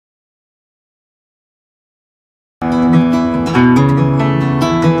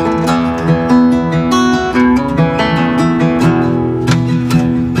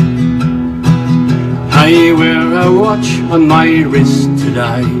watch on my wrist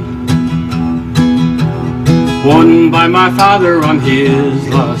today, worn by my father on his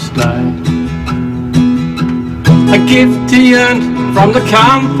last day. A gift he earned from the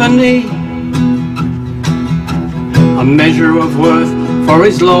company, a measure of worth for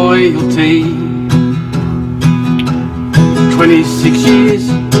his loyalty. 26 years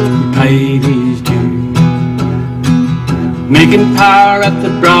he paid his due, making power at the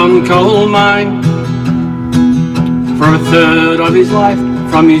brown coal mine. For a third of his life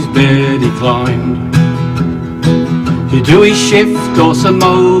from his bed he climbed to do his shift or some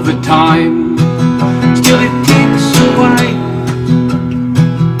overtime. Still it ticks away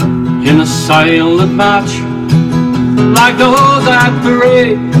in a silent march, like those at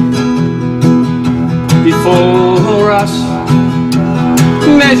parade before us,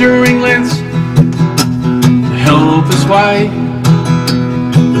 measuring lengths to help us weigh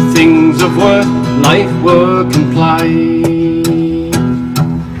the things of worth, life, work and play.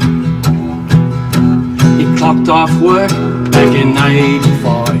 He clocked off work back in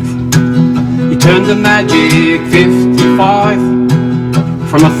 '85. He turned the magic 55.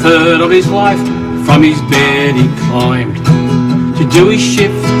 From a third of his life from his bed he climbed to do his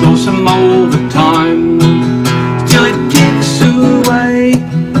shift or some overtime. Still it ticks away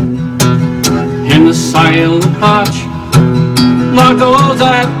in the silent march, like those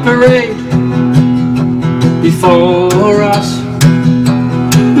at parade before us,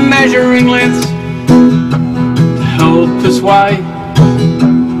 measuring lengths to help us weigh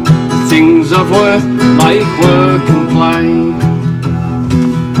things of worth, like work and play.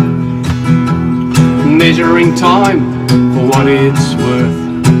 Measuring time for what it's worth,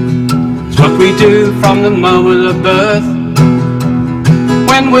 it's what we do from the moment of birth.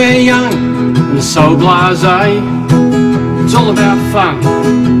 When we're young and so blasé, it's all about fun,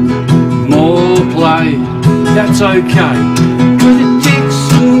 more play. That's okay, 'cause it ticks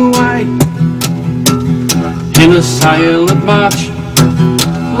away in a silent march,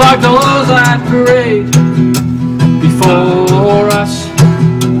 like those at parade before us,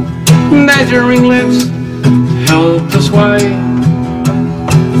 measuring lengths to help us weigh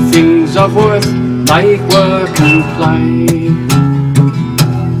things of worth, like work and play.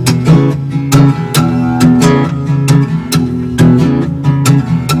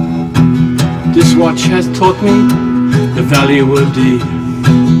 This watch has taught me the value of deed.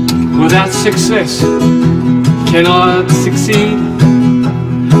 Without success, you cannot succeed.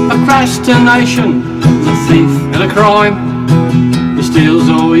 A procrastination is a thief and a crime. It steals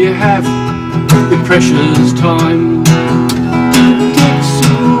all you have, your precious time. It takes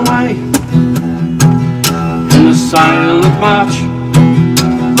away in a silent march,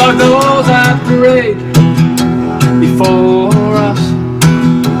 like those at parade before us,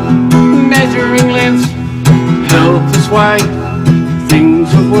 measuring lengths help us weigh things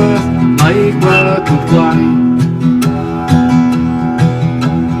of worth, like work and play.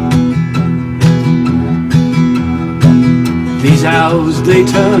 These hours they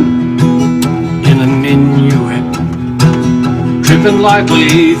turn in a minuet, tripping lightly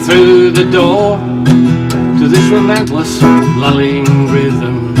through the door to this relentless lulling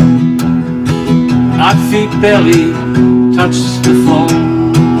rhythm. Our feet barely touch the floor,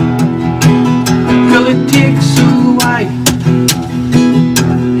 till it ticks away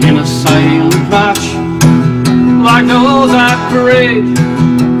in a silent march, like those at parade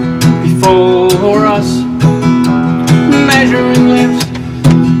before us, measuring lengths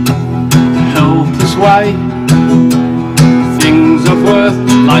to help us weigh things of worth,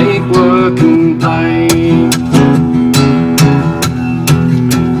 like work and play.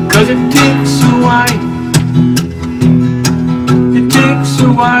 'Cause it ticks away, it ticks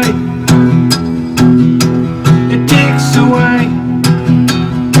away